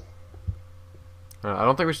portal? I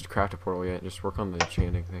don't think we should craft a portal yet. Just work on the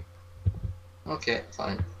enchanting thing. Okay,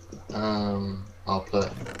 fine. I'll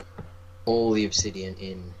put all the obsidian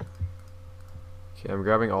in. Okay, I'm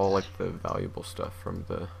grabbing all like the valuable stuff from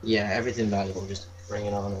the. Yeah, everything valuable. Just bring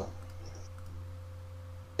it on up.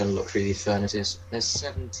 Gonna look through these furnaces. There's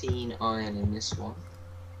 17 iron in this one.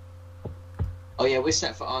 Oh yeah, we're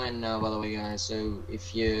set for iron now, by the way, guys. So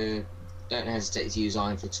if you don't hesitate to use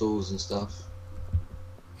iron for tools and stuff.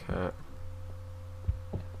 Okay.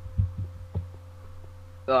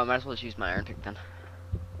 Oh, I might as well just use my iron pick then.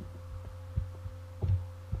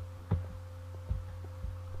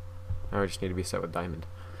 Now we just need to be set with diamond.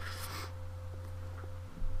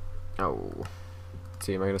 Oh. Let's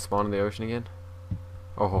see, am I gonna spawn in the ocean again?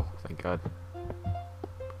 Oh, thank God.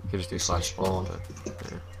 You could just do slash spawn.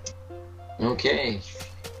 But, yeah. Okay.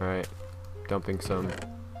 Alright. Dumping some.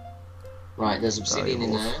 Right, there's obsidian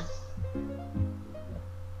in there.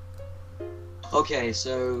 Okay,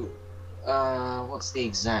 so what's the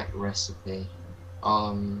exact recipe?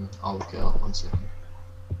 I'll look it up 1 second.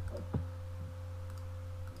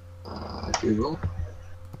 Google.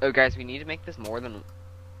 Oh, guys, we need to make this more than.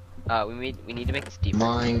 We need to make this deeper.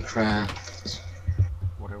 Minecraft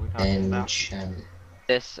What are we talking about? enchant.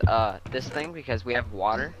 This thing because we have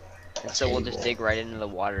water, and so we'll just Table. dig right into the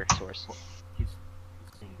water source. He's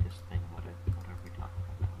saying this thing. What are we talking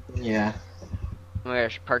about? Yeah. Oh my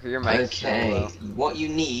gosh, Parker, your mic is so Okay. low. What you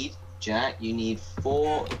need, Jack? You need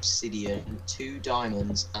 4 obsidian, 2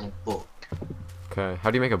 diamonds, and a book. Okay, how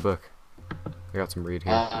do you make a book? I got some reed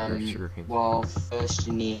here. Or sugar cane. Well, first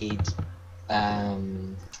you need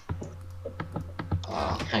hang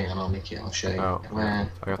on, I'll make it. I'll show you. Oh, Where?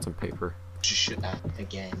 I got some paper. Just shoot that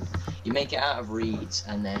again. You make it out of reeds,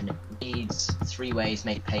 and then reeds 3 ways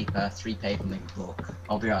make paper, 3 paper make a book.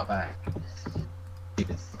 I'll be right back.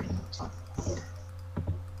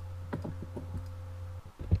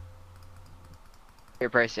 Here,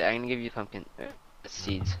 Bryce, I'm gonna give you pumpkin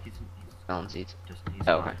seeds, He's melon seeds. just he's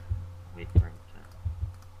Oh, not okay. waiting for him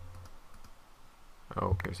to.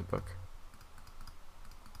 Oh, here's a book.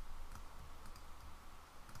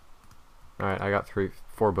 Alright, I got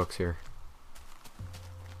 4 books here.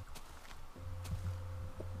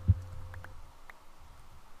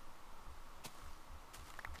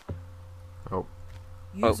 Oh,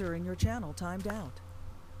 User in your channel timed out.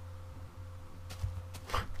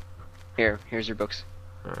 Here's your books.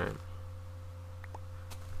 alright.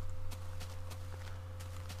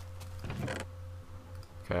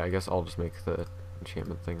 I guess I'll just make the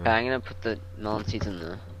enchantment thing. I'm gonna put the melon seeds in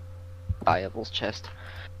the valuables chest.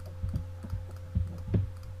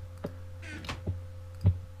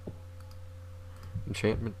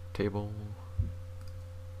 Enchantment table.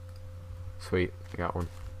 Sweet, I got one.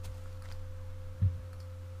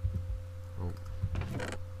 Oh.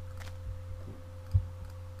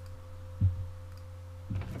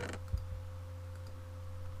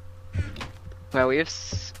 Well, we have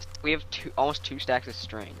almost 2 stacks of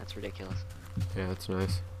string. That's ridiculous. Yeah, that's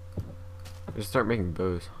nice. Just start making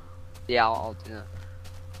bows. Yeah, I'll do that.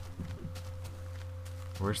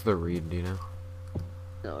 Where's the reed, do you know?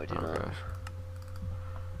 No, I do Oh not. gosh.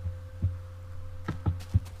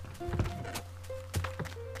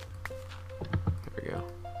 There we go.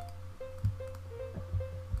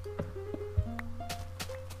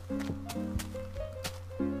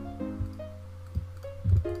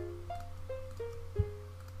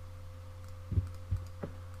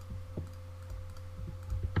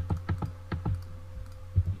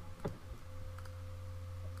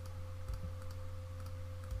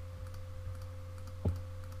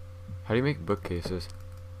 How do you make bookcases?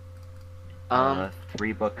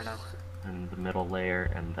 3 books know. in the middle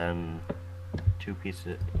layer, and then 2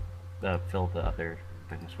 pieces. Fill the other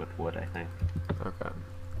things with wood, I think. Okay.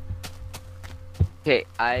 Okay,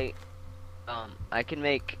 I can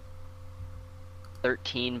make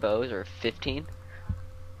 13 bows or 15.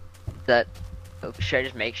 That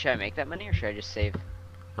should I make that many or should I just save?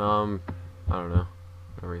 I don't know.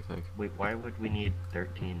 Whatever you think. Wait, why would we need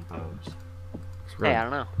 13 bows? 'Cause we're Hey, I gonna,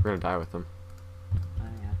 don't know. we're gonna die with them. Oh,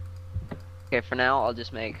 yeah. Okay, for now I'll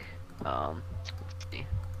just make let's see.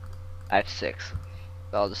 I have 6.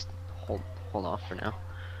 So I'll just hold off for now.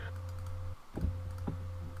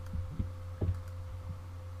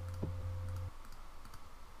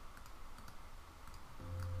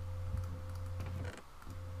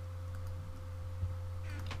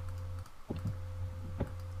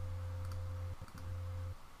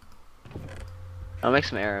 I'll make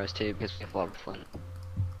some arrows too because we have a lot of flint.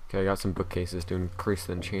 Okay, I got some bookcases to increase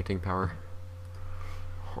the enchanting power.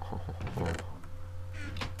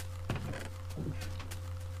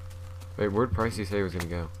 Wait, where'd Pricey say he was gonna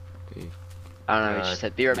go? Did he, I don't know, he just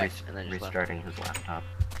said be right back res- and then just left. restarting his laptop.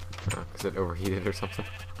 is it overheated or something?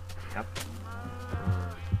 Yep.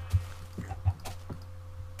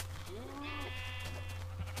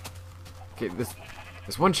 Okay,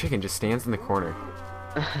 this one chicken just stands in the corner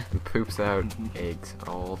and poops out eggs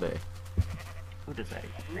all day. Who does that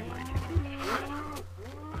remind you?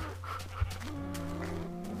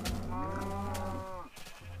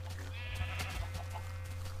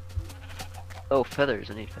 Oh, feathers,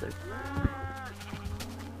 I need feathers.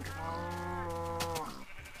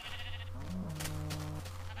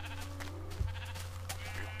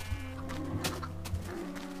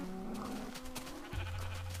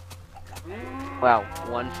 Wow,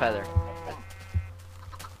 1 feather.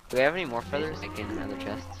 Do we have any more feathers like in other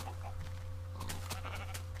chests?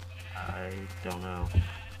 I don't know.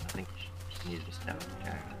 I think you just have to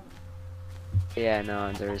check. Yeah,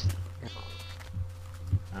 no, there's.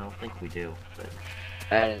 I don't think we do, but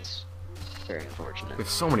That is very unfortunate. We have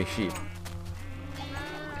so many sheep.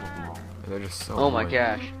 And they're just so Oh my annoying.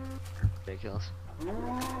 gosh. Ridiculous.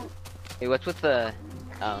 Hey, what's with the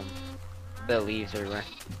leaves everywhere?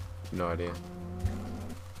 No idea.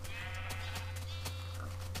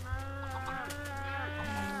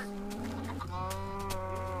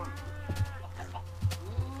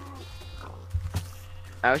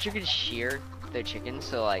 I wish you could shear the chickens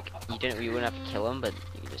so like you wouldn't have to kill them, but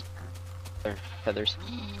you could just their feathers.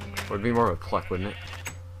 Would be more of a pluck, wouldn't it?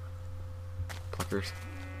 Pluckers.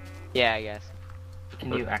 Yeah, I guess.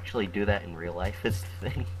 can you actually do that in real life? Is the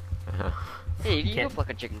thing. Hey, you can go Can't- pluck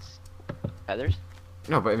a chicken's feathers.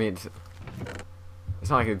 No, but I mean, it's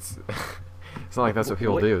not like it's. It's not like that's what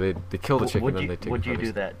people Would- do. They kill the chicken would and you, they take would the you do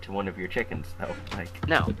feathers. that to one of your chickens though? Like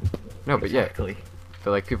No. No, but yeah, exactly.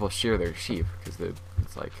 but like people shear their sheep because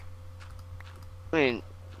it's like. I mean,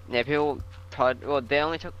 yeah, people probably. Well, they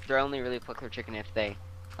only really pluck their chicken if they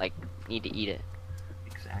like need to eat it.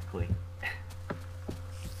 Exactly.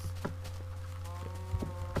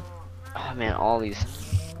 Oh man, all these.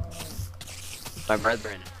 My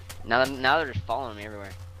brethren. Now they're just following me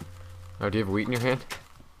everywhere. Oh, do you have wheat in your hand?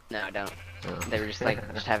 No, I don't. Oh, They were just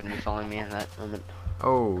like just having to be following me at that moment.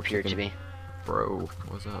 oh Appeared to chicken. be. Bro,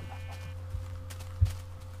 what's up?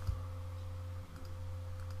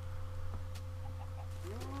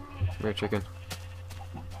 Come here, chicken.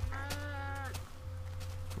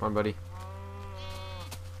 Come on, buddy.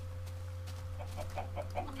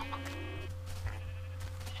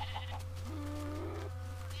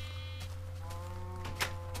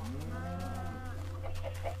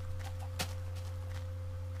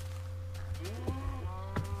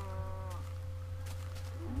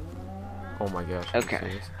 Oh my gosh. Are you Okay.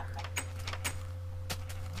 serious?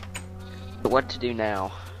 But what to do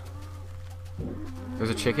now? There's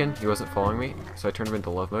a chicken. He wasn't following me, so I turned him into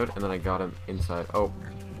love mode, and then I got him inside. Oh,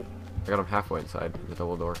 I got him halfway inside the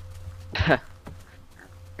double door. Here,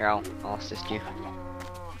 I'll assist you.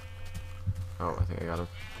 Oh, I think I got him.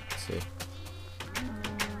 Let's see.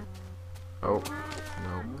 Oh,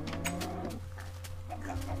 no.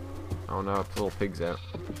 Oh no, the little pig's out.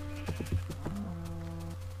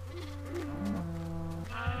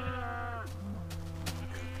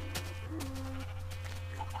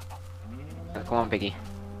 Come on, Piggy.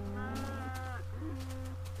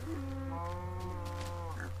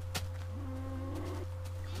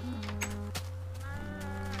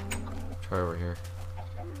 Try over here.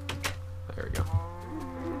 There we go.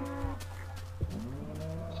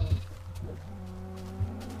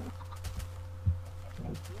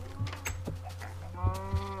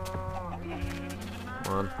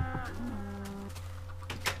 Come on.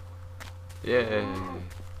 Yay!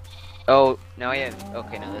 Oh, now I have.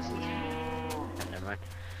 Okay, no, this is. Oh, never mind.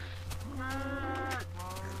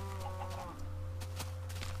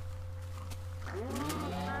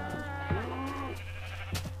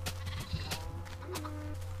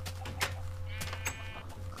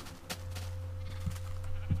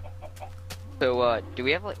 So, do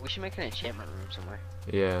we have like? We should make an enchantment room somewhere.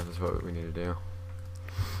 Yeah, that's what we need to do.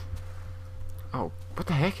 Oh, what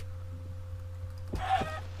the heck?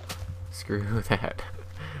 Screw that.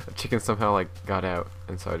 The chicken somehow like got out,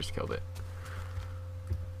 and so I just killed it.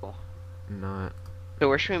 Cool. Not. So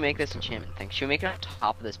where should we make this enchantment thing? Should we make it on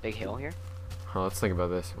top of this big hill here? Oh, let's think about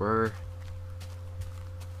this. We're.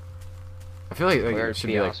 I feel like Where it it'd should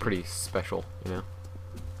be be like awesome. pretty special, you know.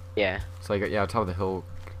 Yeah. So like yeah, top of the hill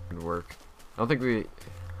could work. I don't think we.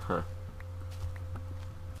 Huh.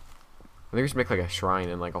 I think we should make like a shrine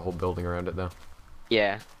and like a whole building around it though.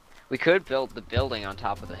 Yeah. We could build the building on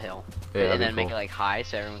top of the hill, Yeah, that'd and be then make cool. it like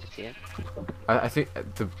that everyone can see it. I think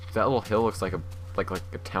that little hill looks like a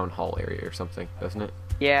town hall area or something, doesn't it?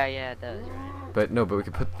 Yeah, it does. Right. But no, but we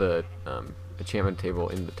could put the enchantment table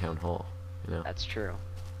in the town hall. You know. That's true.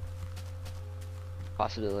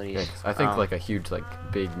 Possibilities. Yeah, 'cause I think like a huge, like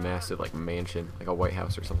big, massive, like mansion, like a White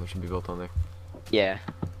House or something, should be built on there. Yeah.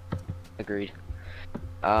 Agreed.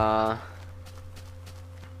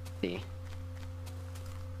 See.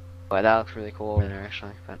 Well, that looks really cool there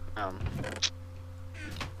actually, but and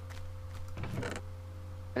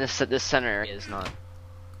this center area is not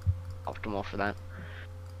optimal for that.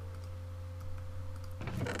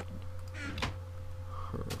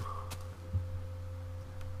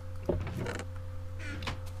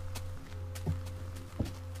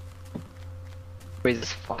 Wait, is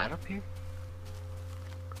this flat up here?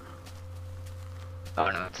 Oh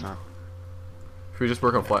no, it's not. Should we just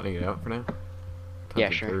work on flattening it out for now? Yeah,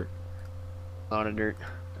 Tons of sure. dirt. A lot of dirt.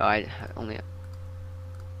 Oh, I only.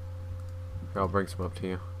 I'll bring some up to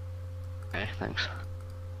you. Okay, thanks.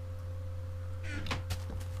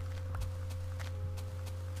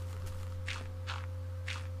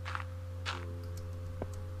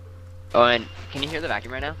 Oh, and can you hear the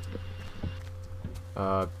vacuum right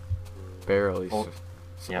now? Barely. Oh,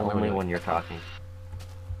 It's Yeah, only like- when you're talking.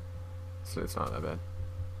 So it's not that bad.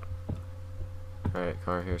 Alright,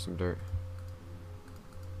 Connor, here's some dirt.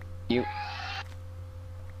 You.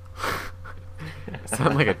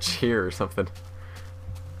 Sound like a cheer or something.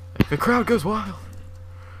 The crowd goes wild.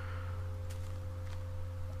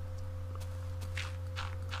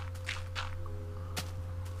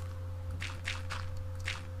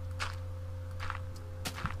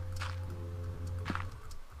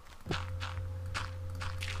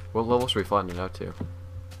 What level should we flatten it out to? Just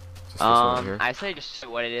this one right here? I say just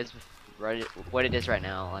what it is, what it is right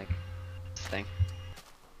now, like this thing.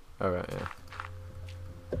 Alright,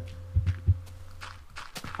 yeah.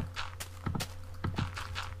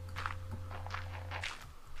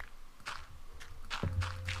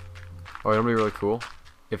 Oh, it'll be really cool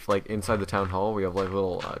if, like, inside the town hall we have like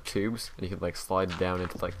little tubes, and you can like slide down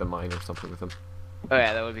into like the mine or something with them. Oh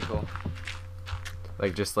yeah, that would be cool.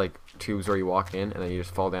 Like just like tubes where you walk in and then you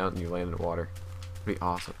just fall down and you land in the water. It'd be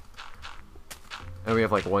awesome. And we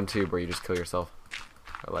have like one tube where you just kill yourself.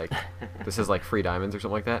 Or, like this is like free diamonds or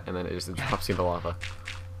something like that, and then it just drops you into lava.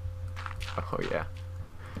 Oh yeah,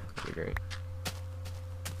 that'd be great.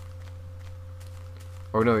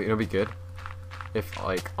 Or no, it'll be good if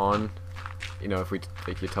like on, you know, if we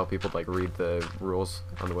like you tell people to like read the rules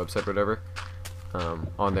on the website or whatever.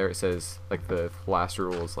 On there it says like the last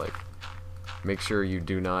rule is like make sure you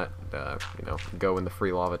do not you know, go in the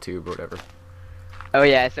free lava tube or whatever. Oh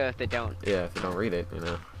yeah, so if they don't, Yeah, if you don't read it, you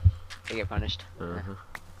know. they get punished. Uh-huh.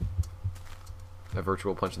 A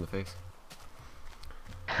virtual punch in the face.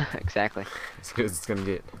 Exactly. As good as it's gonna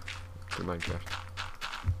get through Minecraft.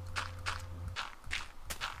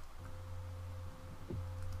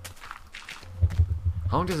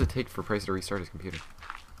 How long does it take for Price to restart his computer?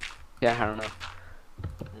 Yeah, I don't know.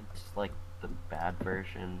 It's like the bad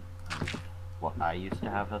version of what I used to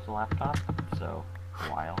have as a laptop, so a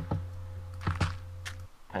while.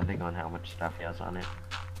 Depending on how much stuff he has on it.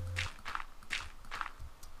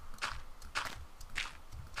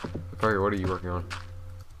 Parker, what are you working on?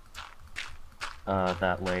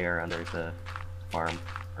 That layer under the farm,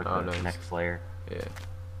 or Oh, the nice. next layer. Yeah.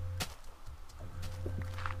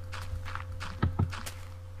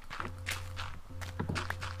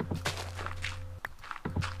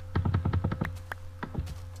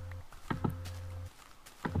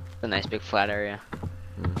 It's a nice big flat area.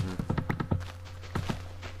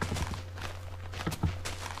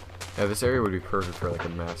 Yeah, this area would be perfect for like a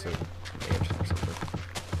massive mansion or something.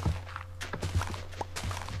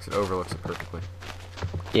 'Cause it overlooks it perfectly.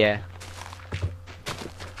 Yeah.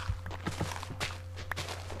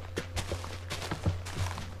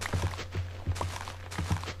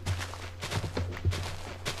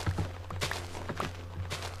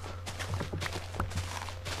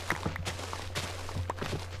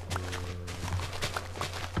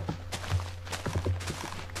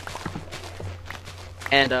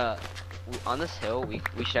 And on this hill, we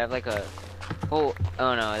should have like a. Oh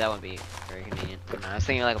no, that wouldn't be very convenient. No, I was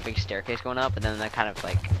thinking like a big staircase going up, and then that kind of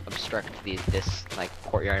like obstruct this like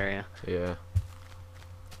courtyard area. Yeah.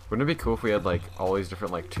 Wouldn't it be cool if we had like all these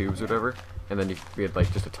different like tubes or whatever, and then we had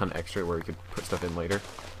like just a ton extra where we could put stuff in later?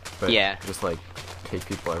 But Yeah. just like take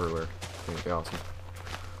people everywhere. I think it'd be awesome.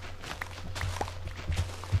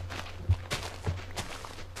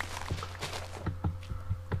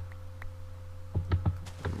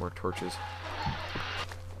 More torches.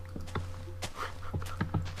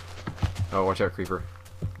 Oh, watch out, creeper.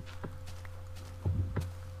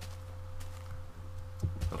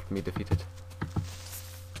 Help me defeat it.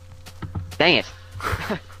 Dang it!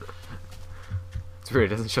 It's weird,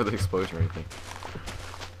 it doesn't show the explosion or anything.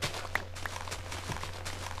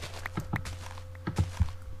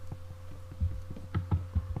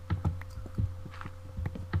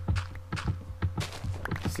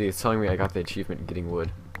 See, it's telling me I got the achievement getting wood.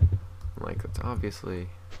 I'm like, that's obviously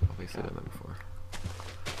done that before.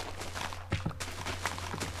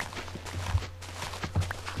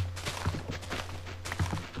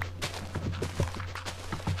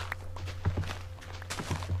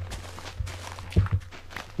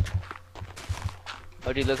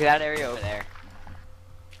 Oh, dude, look at that area over there.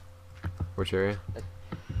 Which area?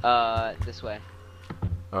 This way.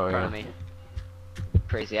 Oh, In front yeah. of me.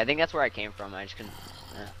 Crazy. I think that's where I came from. I just couldn't.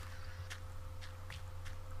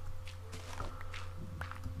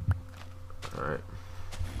 Alright.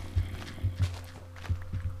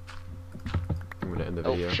 I'm gonna end the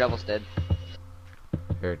Oh, video. shovel's dead.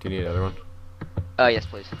 Here, do you need another one? Yes,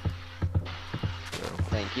 please. No.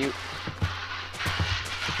 Thank you.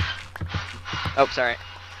 Oh, sorry.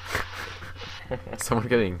 Someone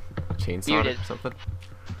getting chainsawed Muted. or something?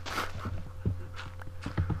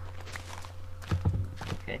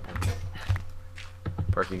 Okay.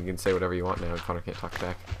 Parky, you can say whatever you want now, Connor can't talk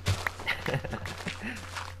back.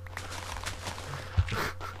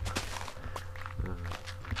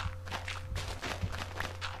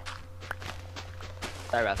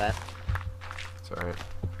 Sorry about that. It's alright.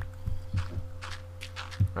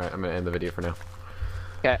 Alright, I'm gonna end the video for now.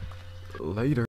 Okay. Later.